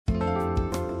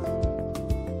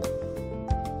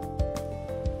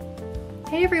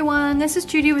Hey everyone, this is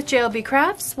Judi with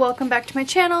JLBCrafts. Welcome back to my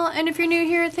channel, and if you're new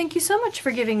here, thank you so much for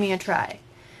giving me a try.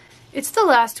 It's the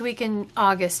last week in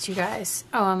August, you guys.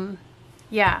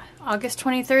 Yeah, August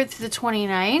 23rd through the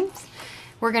 29th.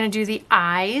 We're gonna do the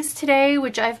eyes today,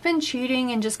 which I've been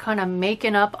cheating and just kind of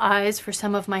making up eyes for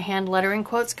some of my hand lettering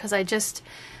quotes because I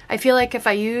feel like if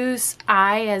I use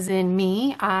I as in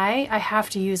me, I have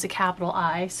to use a capital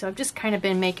I, so I've just kind of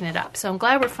been making it up. So I'm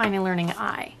glad we're finally learning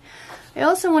I. I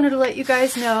also wanted to let you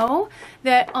guys know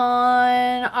that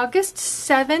on August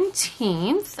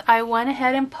 17th, I went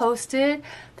ahead and posted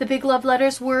the Big Love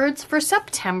Letters words for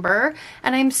September,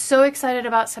 and I'm so excited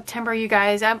about September, you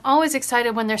guys. I'm always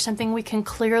excited when there's something we can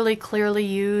clearly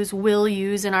will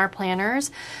use in our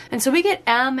planners. And so we get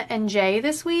M and J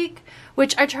this week,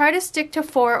 which I try to stick to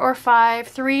 4 or 5,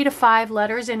 3 to 5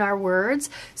 letters in our words.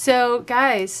 So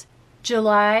guys,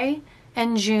 July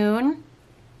and June,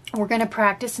 we're going to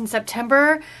practice in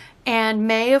September, and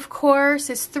May, of course,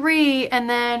 is 3, and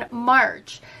then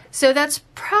March. So that's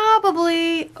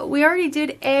probably, we already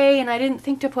did A, and I didn't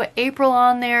think to put April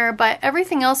on there, but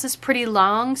everything else is pretty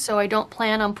long, so I don't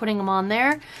plan on putting them on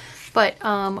there. But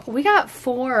we got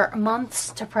 4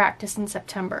 months to practice in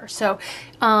September. So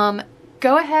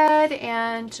go ahead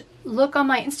and look on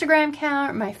my Instagram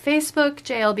account, my Facebook,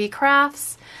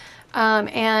 JLBCrafts.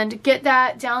 And get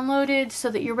that downloaded so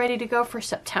that you're ready to go for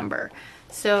September.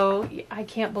 So I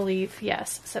can't believe,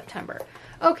 yes, September.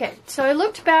 Okay, so I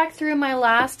looked back through my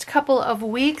last couple of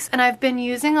weeks and I've been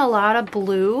using a lot of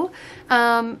blue.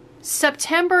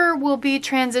 September will be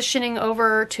transitioning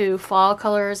over to fall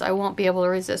colors. I won't be able to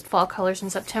resist fall colors in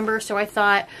September, so I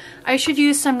thought I should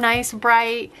use some nice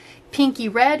bright pinky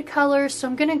red colors. So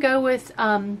I'm gonna go with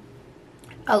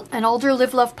an older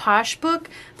Live Love Posh book,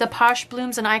 the Posh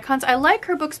Blooms and Icons. I like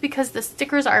her books because the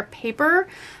stickers are paper.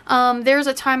 There's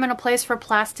a time and a place for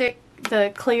plastic,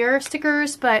 the clear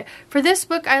stickers, but for this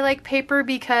book I like paper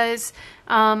because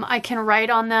I can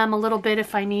write on them a little bit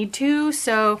if I need to.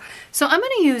 So I'm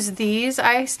going to use these.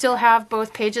 I still have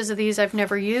both pages of these. I've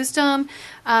never used them.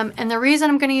 And the reason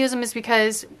I'm going to use them is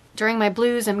because during my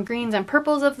blues and greens and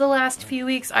purples of the last few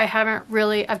weeks,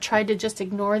 I've tried to just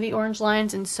ignore the orange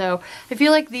lines, and so I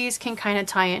feel like these can kind of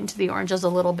tie into the oranges a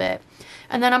little bit.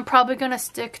 And then I'm probably going to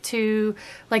stick to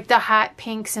like the hot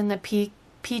pinks and the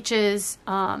peaches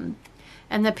and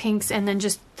the pinks, and then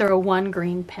just throw one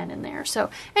green pen in there. So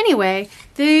anyway,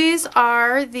 these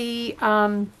are the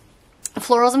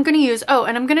florals I'm going to use. Oh,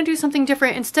 and I'm going to do something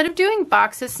different. Instead of doing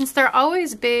boxes, since they're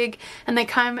always big and they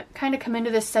kind of come into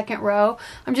this second row,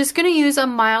 I'm just going to use a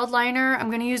mild liner. I'm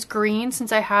going to use green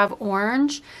since I have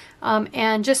orange,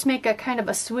 and just make a kind of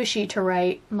a swishy to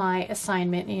write my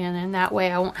assignment in, and that way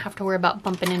I won't have to worry about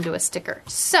bumping into a sticker.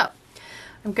 So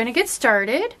I'm going to get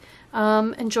started.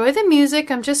 Enjoy the music.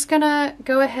 I'm just going to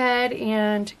go ahead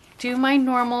and do my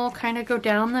normal, kind of go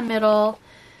down the middle,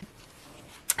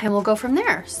 and we'll go from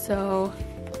there. So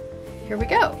here we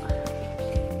go.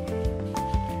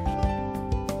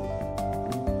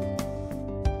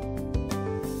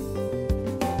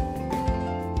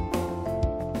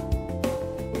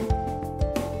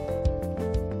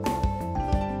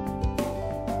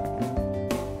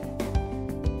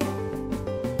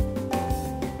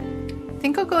 I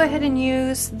think I'll go ahead and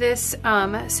use this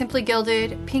Simply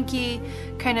Gilded pinky,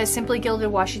 kind of Simply Gilded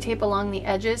washi tape along the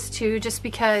edges too, just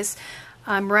because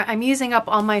I'm using up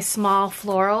all my small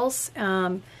florals,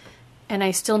 and I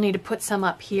still need to put some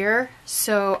up here.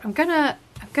 So I'm gonna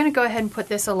go ahead and put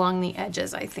this along the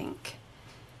edges. I think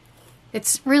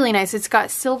it's really nice. It's got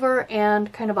silver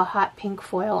and kind of a hot pink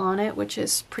foil on it, which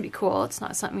is pretty cool. It's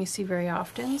not something you see very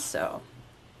often, so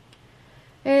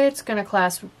it's gonna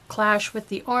clash with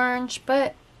the orange,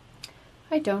 but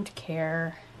I don't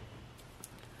care.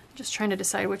 Just trying to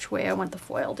decide which way I want the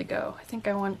foil to go. I think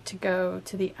I want to go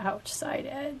to the outside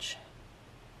edge.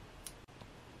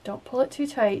 Don't pull it too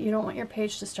tight. You don't want your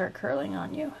page to start curling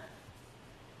on you.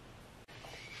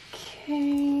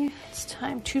 Okay, it's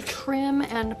time to trim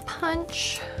and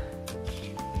punch.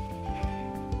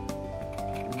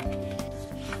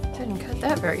 Didn't cut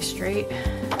that very straight.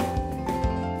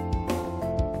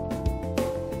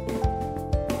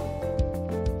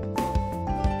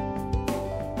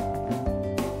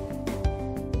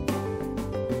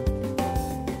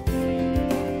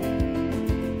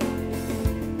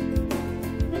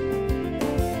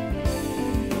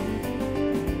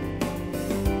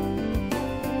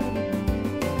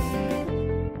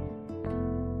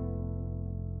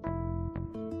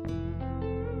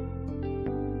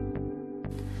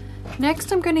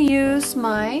 Next, I'm going to use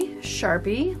my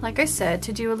Sharpie, like I said,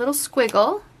 to do a little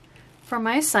squiggle for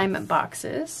my assignment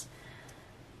boxes.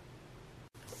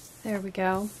 There we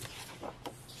go.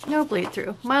 No bleed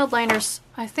through. Mild liners,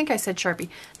 I think I said Sharpie.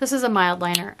 This is a mild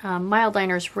liner. Mild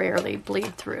liners rarely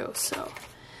bleed through, so.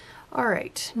 All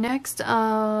right, next,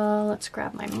 let's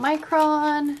grab my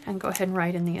Micron and go ahead and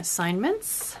write in the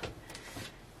assignments.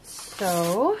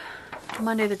 So,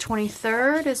 Monday the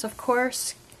 23rd is, of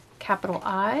course, capital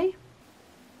I.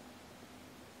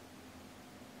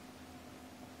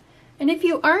 And if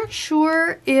you aren't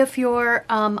sure if your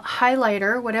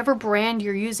highlighter, whatever brand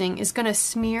you're using, is going to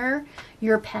smear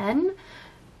your pen,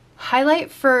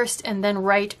 highlight first and then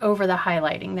write over the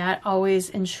highlighting. That always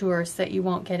ensures that you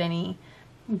won't get any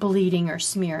bleeding or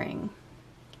smearing.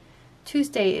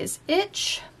 Tuesday is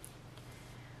itch.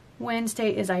 Wednesday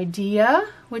is idea,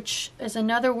 which is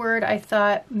another word I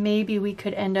thought maybe we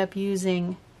could end up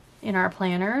using in our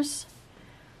planners.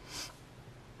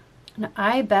 An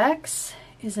ibex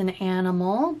is an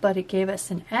animal, but it gave us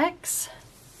an X.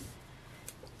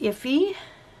 Iffy,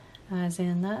 as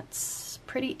in that's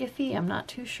pretty iffy. I'm not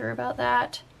too sure about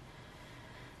that.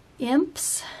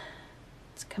 Imps,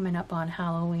 it's coming up on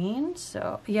Halloween.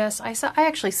 So yes, I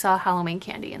actually saw Halloween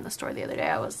candy in the store the other day.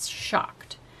 I was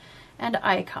shocked. And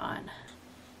icon.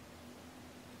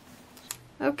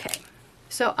 Okay,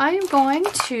 so I am going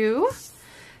to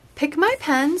pick my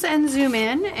pens and zoom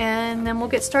in, and then we'll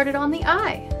get started on the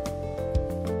eye.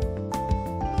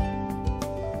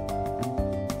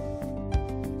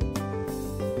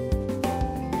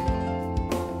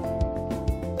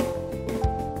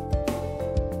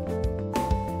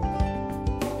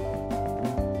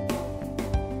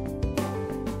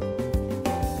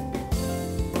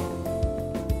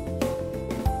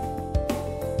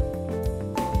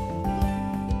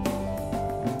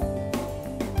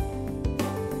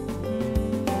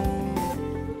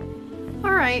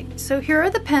 So here are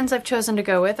the pens I've chosen to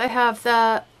go with. I have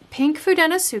the pink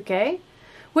Fudenosuke,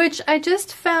 which I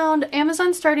just found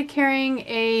Amazon started carrying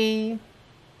a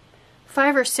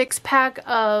 5 or 6 pack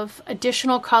of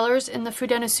additional colors in the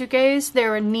Fudenosukes.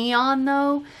 They're a neon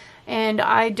though, and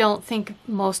I don't think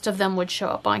most of them would show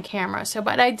up on camera. So,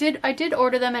 but I did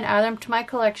order them and add them to my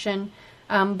collection,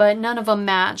 but none of them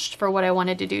matched for what I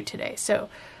wanted to do today. So,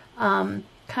 kind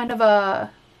of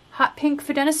a hot pink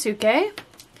Fudenosuke.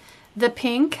 The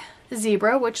pink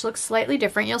zebra, which looks slightly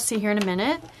different, you'll see here in a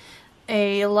minute.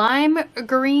 A lime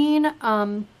green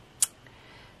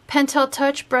Pentel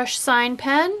Touch brush sign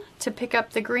pen to pick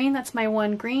up the green. That's my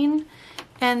one green.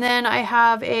 And then I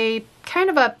have a kind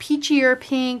of a peachier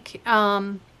pink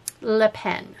Le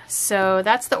Pen. So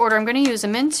that's the order I'm going to use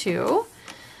them into.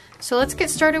 So let's get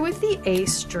started with the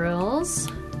ace drills.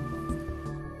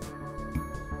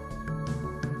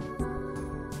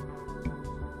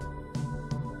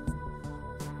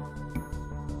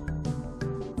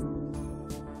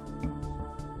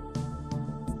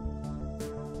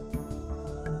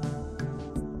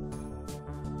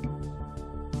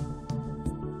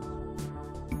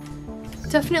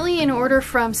 Definitely in order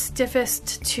from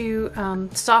stiffest to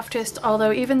softest,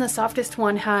 although even the softest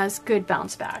one has good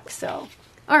bounce back. So,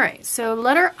 all right, so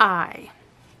letter I.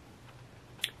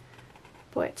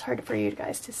 Boy, it's hard for you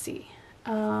guys to see.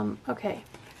 Okay,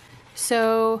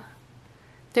 so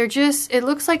they're just, it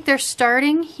looks like they're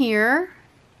starting here,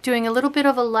 doing a little bit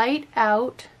of a light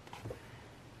out.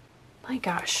 My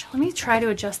gosh, let me try to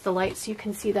adjust the light so you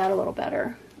can see that a little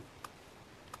better.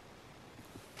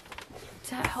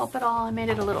 Does that help at all? I made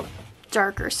it a little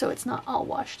darker so it's not all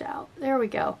washed out. There we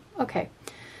go. Okay.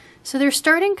 So they're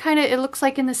starting kind of, it looks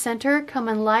like in the center,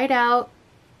 coming light out,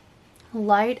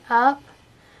 light up,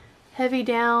 heavy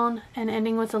down, and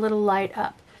ending with a little light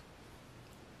up.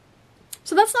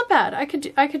 So that's not bad. I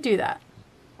could do that.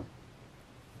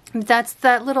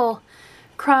 That little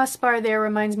crossbar there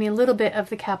reminds me a little bit of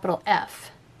the capital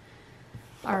F.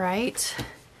 All right.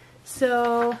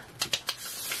 So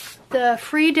the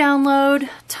free download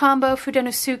Tombow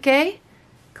Fudenosuke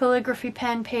calligraphy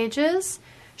pen pages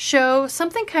show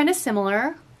something kind of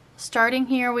similar. Starting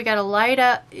here, we got a light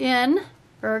up in,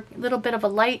 or a little bit of a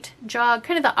light jog,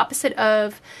 kind of the opposite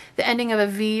of the ending of a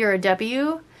V or a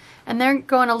W. And they're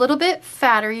going a little bit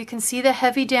fatter. You can see the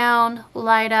heavy down,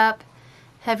 light up,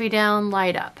 heavy down,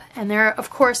 light up. And they're, of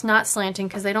course, not slanting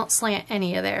because they don't slant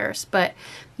any of theirs, but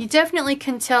you definitely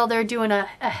can tell they're doing a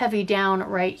heavy down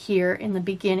right here in the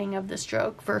beginning of the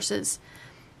stroke versus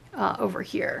over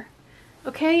here.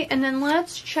 Okay, and then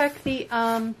let's check the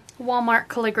Walmart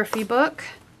calligraphy book.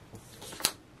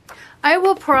 I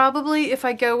will probably, if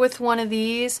I go with one of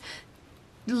these,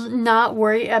 not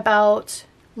worry about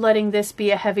letting this be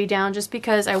a heavy down just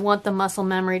because I want the muscle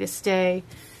memory to stay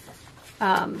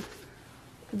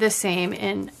the same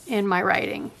in my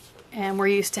writing, and we're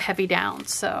used to heavy down.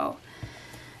 So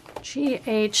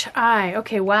GHI.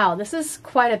 Okay, wow, this is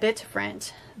quite a bit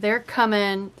different. They're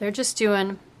just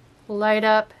doing light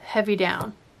up, heavy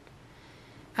down.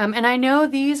 And I know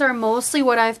these are mostly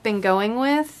what I've been going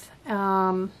with,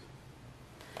 but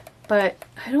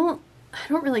I don't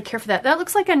really care for that. That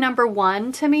looks like a number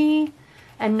 1 to me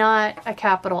and not a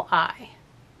capital I.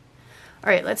 All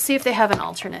right, let's see if they have an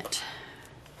alternate.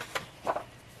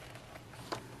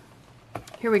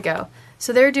 Here we go.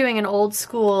 So they're doing an old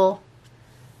school,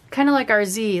 kind of like our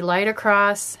Z, light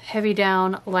across, heavy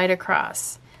down, light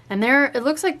across. And it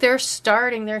looks like they're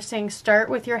saying start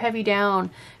with your heavy down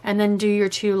and then do your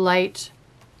 2 light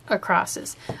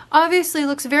acrosses. Obviously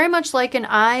looks very much like an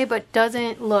I, but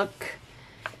doesn't look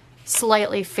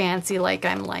slightly fancy like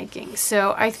I'm liking.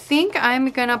 So I think I'm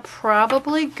gonna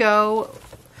probably go,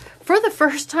 for the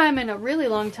first time in a really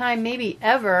long time, maybe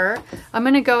ever, I'm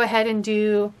gonna go ahead and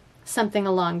do something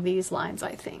along these lines,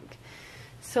 I think.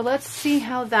 So let's see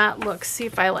how that looks, see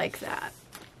if I like that.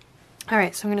 All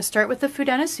right, so I'm gonna start with the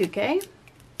Fudenosuke.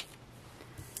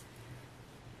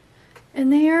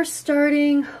 And they are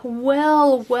starting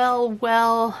well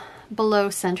below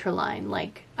center line.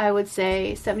 Like, I would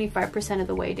say 75% of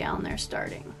the way down they're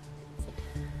starting.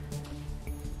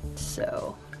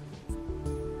 So,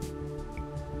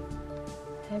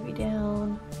 heavy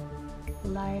down,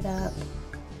 light up,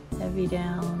 heavy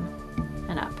down,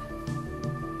 and up.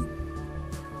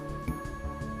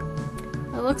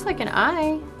 It looks like an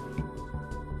I.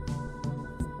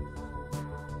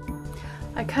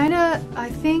 I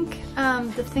think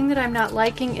the thing that I'm not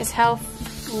liking is how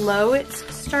low it's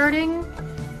starting.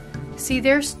 See,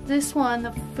 there's this one,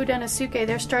 the Fudenosuke,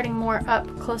 they're starting more up,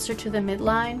 closer to the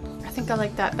midline. I think I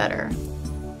like that better.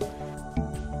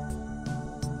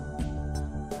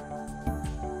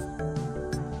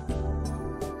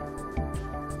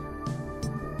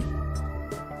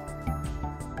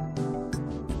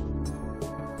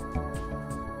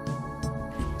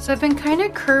 So I've been kind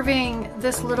of curving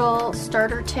this little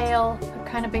starter tail. I've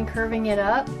kind of been curving it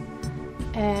up,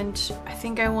 and I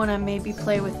think I want to maybe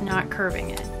play with not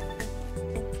curving it.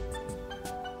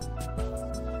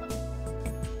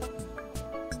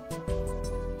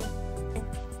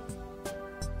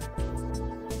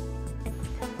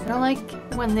 I don't like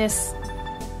when this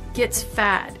gets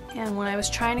fat, and when I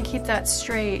was trying to keep that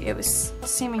straight, it was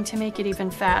seeming to make it even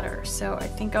fatter. So I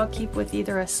think I'll keep with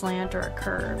either a slant or a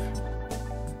curve.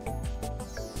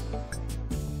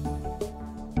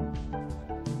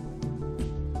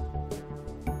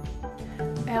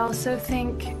 I also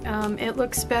think it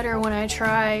looks better when I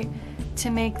try to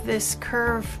make this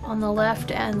curve on the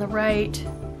left and the right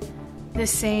the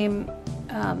same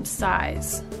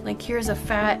size. Like, here's a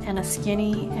fat and a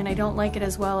skinny, and I don't like it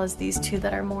as well as these two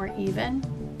that are more even.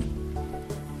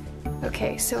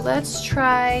 Okay, so let's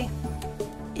try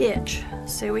itch.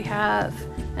 So we have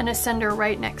an ascender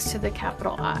right next to the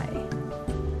capital I.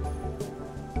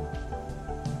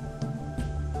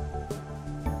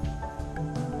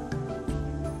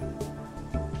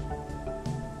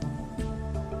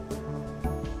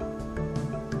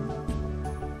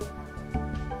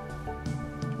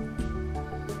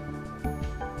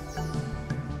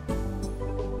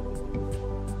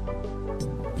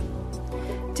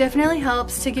 Definitely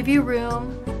helps to give you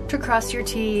room to cross your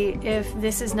T if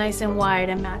this is nice and wide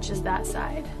and matches that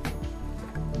side.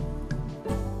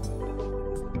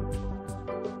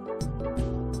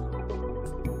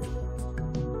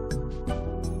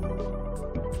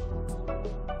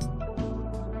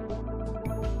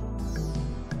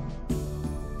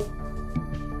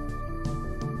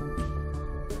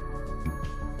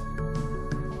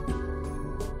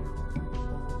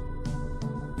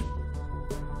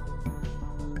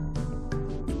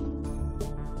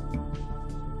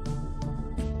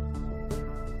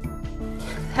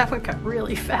 That one got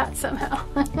really fat somehow.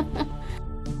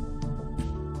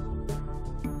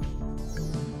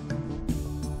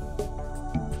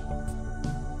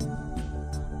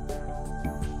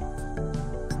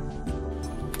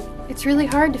 It's really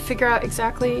hard to figure out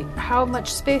exactly how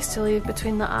much space to leave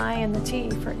between the I and the T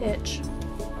for itch.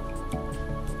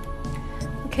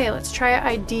 Okay, let's try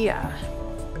idea.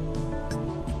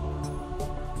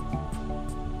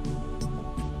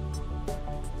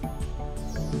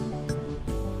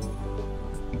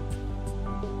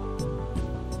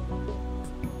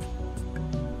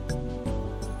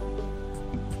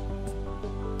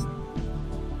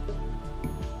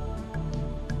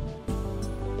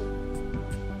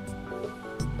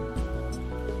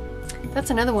 That's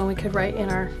another one we could write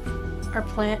in our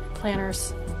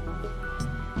planners.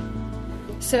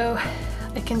 So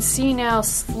I can see now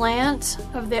slant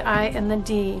of the I and the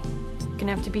D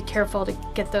gonna have to be careful to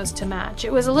get those to match.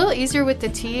 It was a little easier with the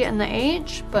T and the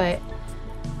H, but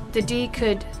the D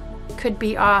could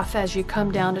be off as you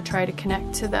come down to try to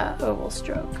connect to the oval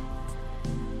stroke.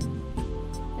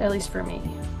 At least for me.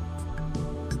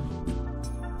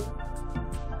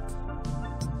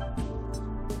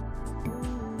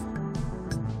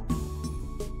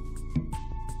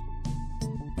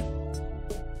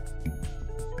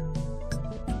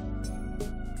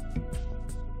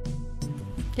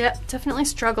 Yep, definitely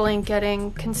struggling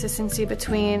getting consistency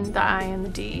between the I and the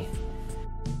D.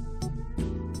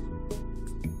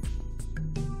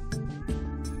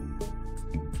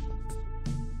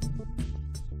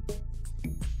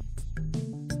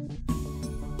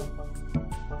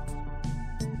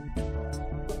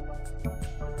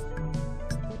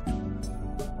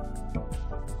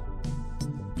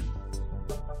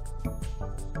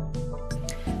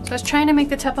 So I was trying to make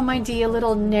the top of my D a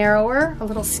little narrower, a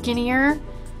little skinnier,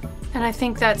 and I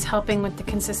think that's helping with the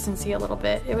consistency a little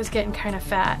bit. It was getting kind of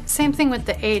fat. Same thing with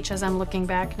the H as I'm looking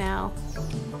back now.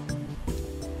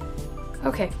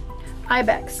 Okay,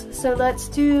 ibex. So let's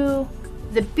do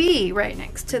the B right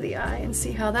next to the I and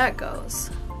see how that goes.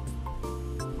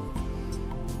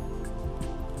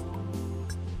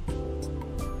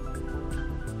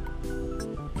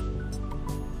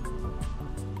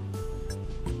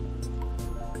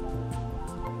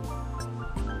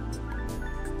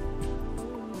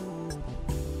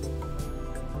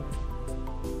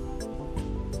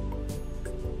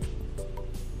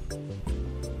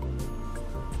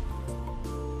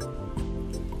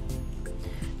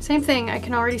 Same thing, I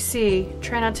can already see.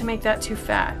 Try not to make that too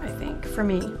fat, I think, for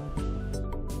me.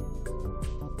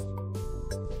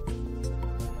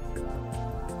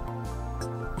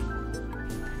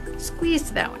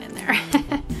 Squeezed that one in there.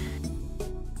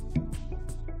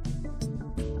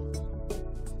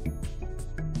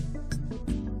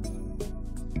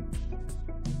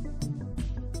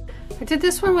 I did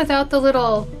this one without the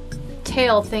little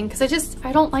tail thing because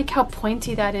I don't like how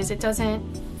pointy that is. It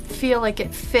doesn't feel like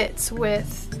it fits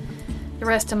with the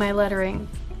rest of my lettering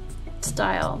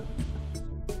style.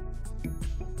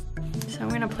 So I'm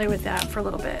going to play with that for a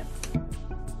little bit.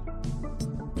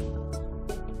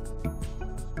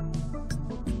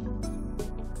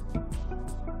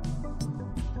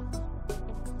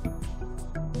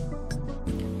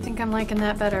 I think I'm liking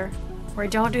that better, where I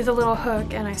don't do the little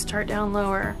hook and I start down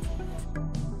lower.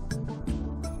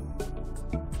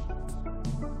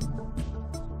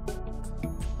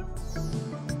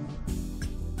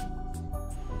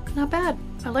 Not bad.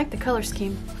 I like the color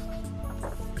scheme.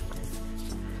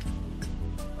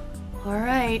 All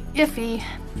right, iffy.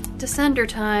 Descender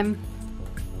time.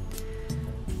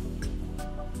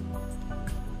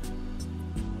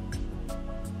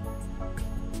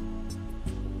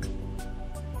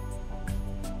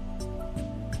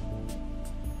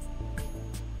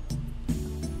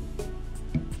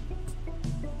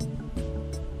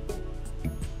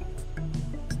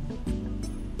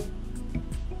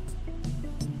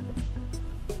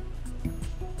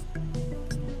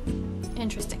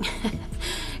 Interesting.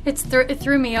 It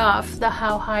threw me off, the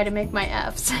how high to make my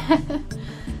Fs.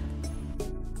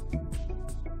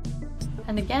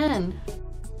 And again,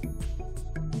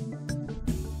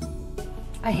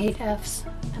 I hate Fs,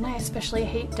 and I especially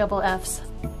hate double Fs.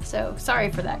 So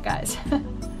sorry for that, guys.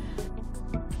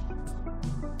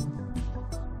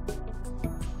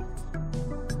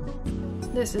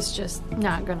 This is just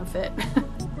not gonna fit.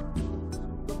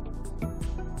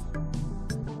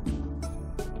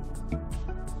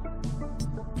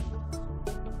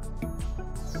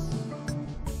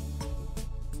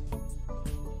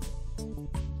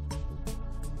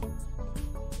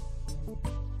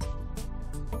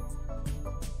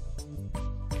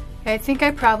 I think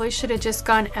I probably should have just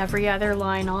gone every other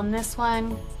line on this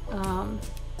one.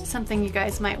 Something you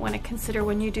guys might want to consider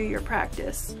when you do your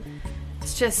practice.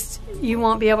 It's just, you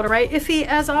won't be able to write iffy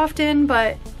as often,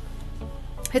 but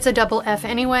it's a double F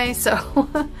anyway, so.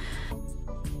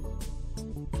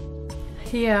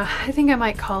 Yeah, I think I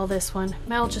might call this one.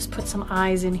 I'll just put some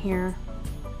eyes in here.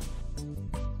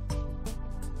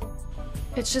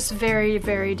 It's just very,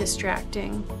 very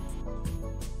distracting.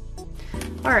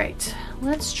 All right,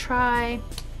 let's try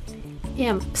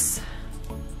imps.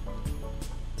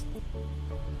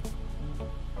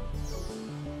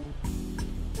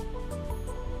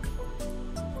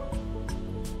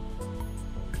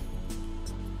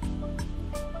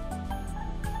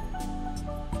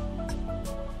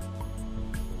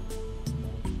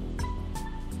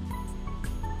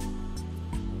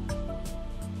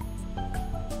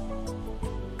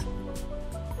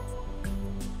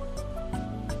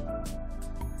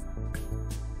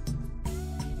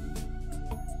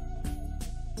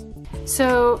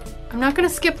 So I'm not going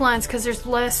to skip lines because there's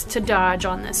less to dodge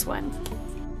on this one.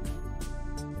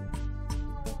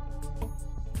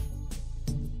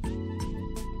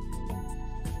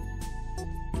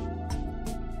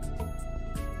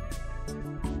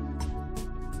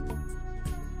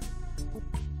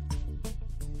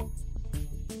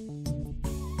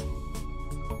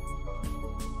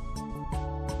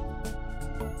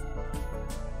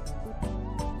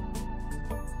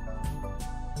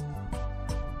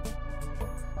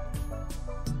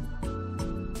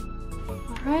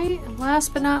 Alright, and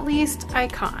last but not least,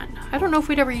 icon. I don't know if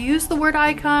we'd ever use the word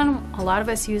icon. A lot of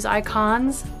us use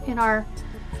icons in our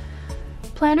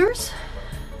planners.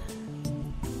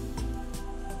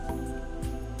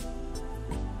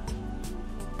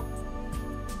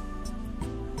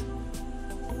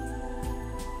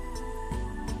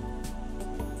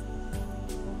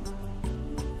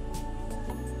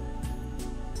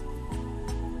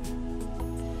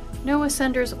 No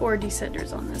ascenders or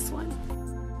descenders on this one.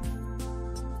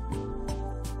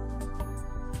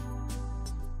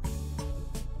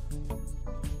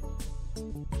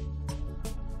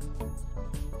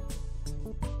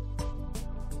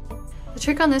 The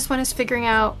trick on this one is figuring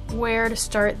out where to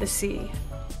start the C.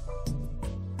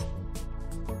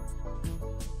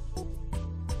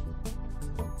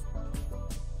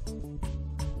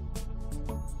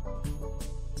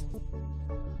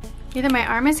 Either my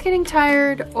arm is getting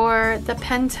tired or the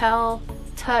Pentel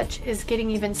touch is getting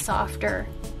even softer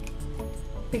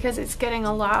because it's getting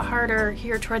a lot harder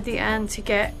here toward the end to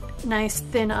get nice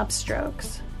thin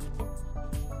upstrokes.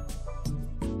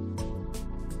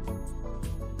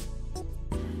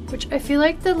 Which I feel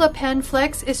like the Le Pen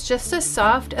Flex is just as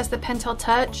soft as the Pentel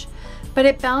Touch, but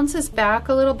it bounces back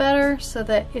a little better so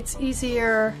that it's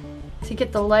easier to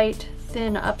get the light,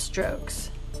 thin upstrokes.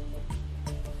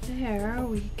 There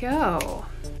we go.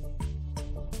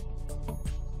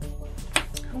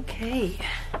 Okay.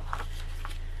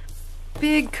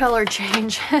 Big color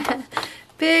change.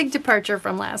 Big departure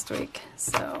from last week.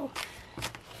 So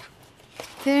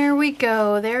there we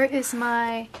go. There is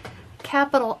my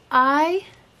capital I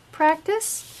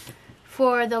practice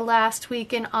for the last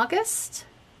week in August.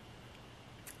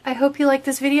 I hope you like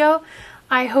this video.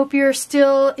 I hope you're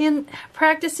still in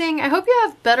practicing. I hope you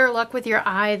have better luck with your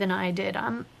eye than I did.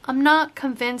 I'm not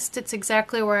convinced it's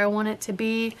exactly where I want it to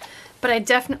be, but I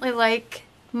definitely like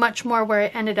much more where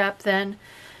it ended up than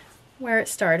where it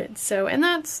started. So, and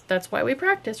that's why we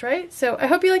practice, right? So I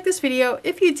hope you like this video.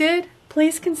 If you did,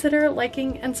 please consider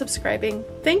liking and subscribing.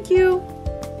 Thank you.